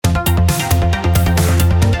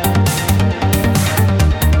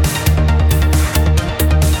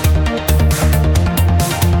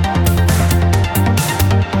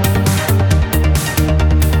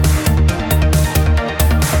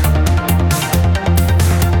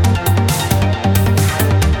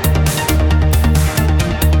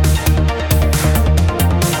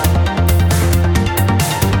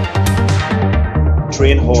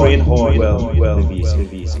hard, live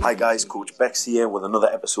easy. Hi guys, Coach Bex here with another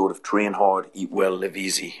episode of Train Hard, Eat Well, Live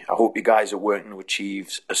Easy. I hope you guys are working to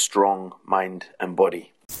achieve a strong mind and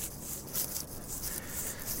body.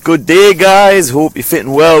 Good day guys, hope you're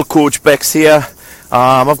fitting well. Coach Bex here.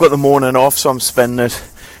 I've got the morning off, so I'm spending it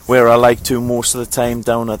where I like to most of the time,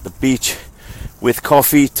 down at the beach with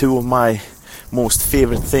coffee, two of my most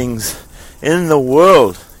favourite things in the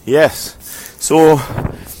world. Yes, so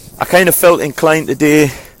I kind of felt inclined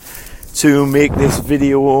today to make this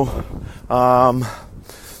video.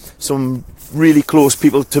 Some really close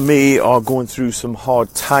people to me are going through some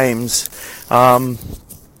hard times,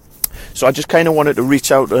 so I just kind of wanted to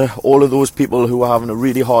reach out to all of those people who are having a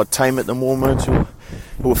really hard time at the moment,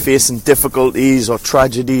 who are facing difficulties or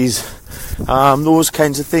tragedies, those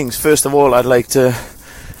kinds of things. First of all, I'd like to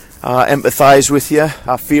empathise with you.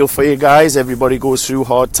 I feel for you guys. Everybody goes through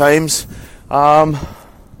hard times.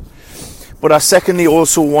 But I secondly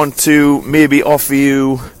also want to maybe offer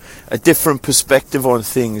you a different perspective on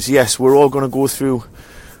things. Yes, we're all going to go through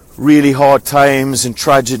really hard times and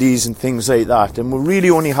tragedies and things like that. And we really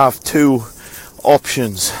only have two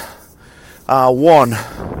options. One,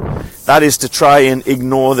 that is to try and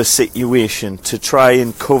ignore the situation, to try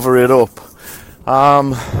and cover it up.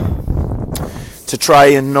 To try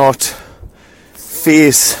and not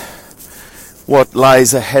face what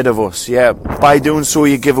lies ahead of us. Yeah, by doing so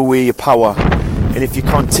you give away your power, and if you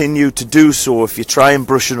continue to do so, if you try and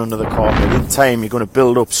brush it under the carpet, in time you're going to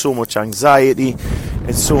build up so much anxiety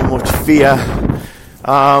and so much fear,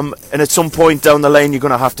 and at some point down the line you're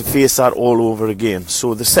going to have to face that all over again.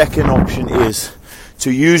 So the second option is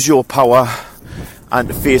to use your power and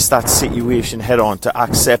to face that situation head on, to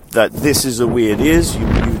accept that this is the way it is.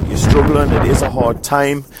 You're struggling, it is a hard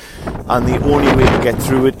time, and the only way to get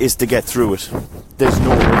through it is to get through it. There's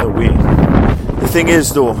no other way. The thing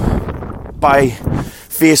is though, by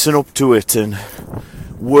facing up to it and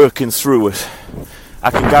working through it,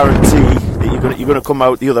 I can guarantee that you're going to come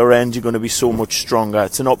out the other end, you're going to be so much stronger.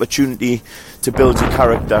 It's an opportunity to build your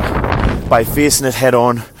character by facing it head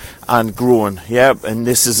on and growing. Yeah, and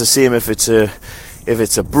this is the same if it's a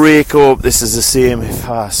breakup, this is the same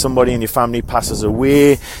if somebody in your family passes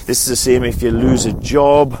away, this is the same if you lose a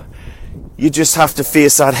job. You just have to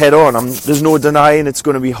face that head on. There's no denying it's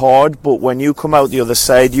going to be hard, but when you come out the other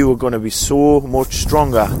side, you are going to be so much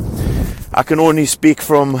stronger. I can only speak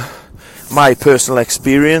from my personal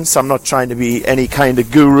experience. I'm not trying to be any kind of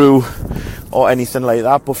guru or anything like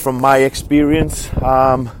that, but from my experience,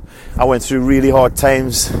 I went through really hard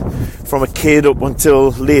times from a kid up until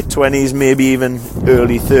late 20s, maybe even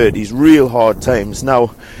early 30s. Real hard times.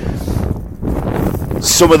 Now,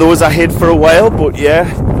 some of those I hid for a while, but yeah,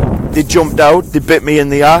 they jumped out, they bit me in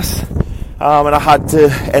the ass, and I had to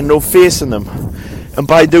end up facing them. And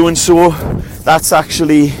by doing so, that's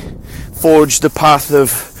actually forged the path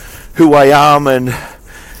of who I am and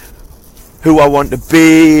who I want to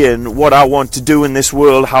be and what I want to do in this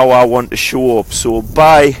world, how I want to show up. So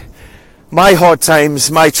by my hard times,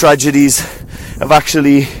 my tragedies have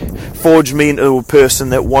actually forged me into a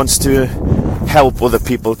person that wants to help other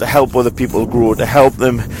people, to help other people grow, to help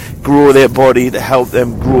them grow their body, to help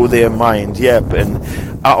them grow their mind. Yep, and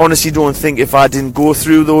I honestly don't think if I didn't go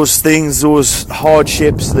through those things, those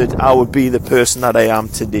hardships, that I would be the person that I am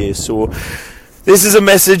today. So this is a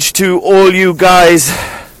message to all you guys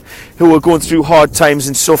who are going through hard times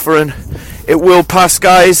and suffering. It will pass,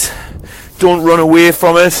 guys. Don't run away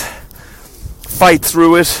from it. Fight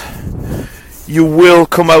through it. You will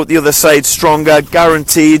come out the other side stronger,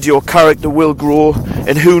 guaranteed. Your character will grow,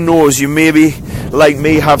 and who knows, you maybe, like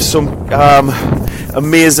me, have some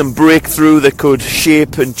amazing breakthrough that could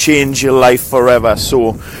shape and change your life forever.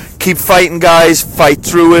 So keep fighting, guys. Fight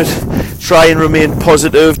through it. Try and remain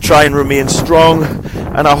positive. Try and remain strong,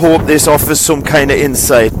 and I hope this offers some kind of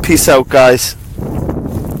insight. Peace out, guys.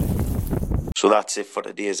 So that's it for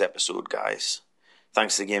today's episode, guys.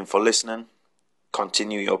 Thanks again for listening.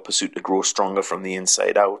 Continue your pursuit to grow stronger from the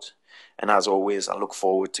inside out. And as always, I look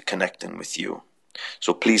forward to connecting with you.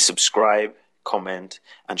 So please subscribe, comment,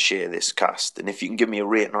 and share this cast. And if you can give me a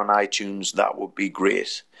rating on iTunes, that would be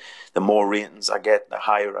great. The more ratings I get, the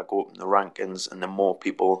higher I go up in the rankings, and the more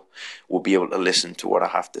people will be able to listen to what I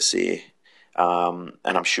have to say. And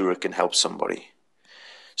I'm sure it can help somebody.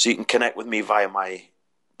 So you can connect with me via my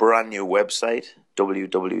brand new website,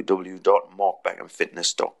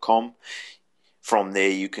 www.markbeckhamfitness.com. From there,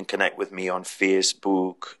 you can connect with me on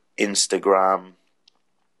Facebook, Instagram,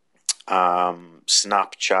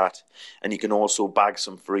 Snapchat, and you can also bag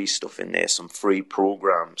some free stuff in there, some free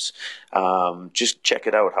programs. Just check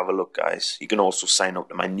it out, have a look, guys. You can also sign up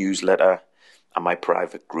to my newsletter and my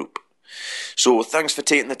private group. So thanks for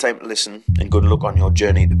taking the time to listen, and good luck on your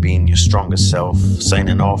journey to being your strongest self.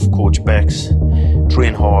 Signing off, Coach Bex.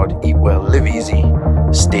 Train hard, eat well, live easy.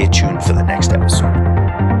 Stay tuned for the next episode.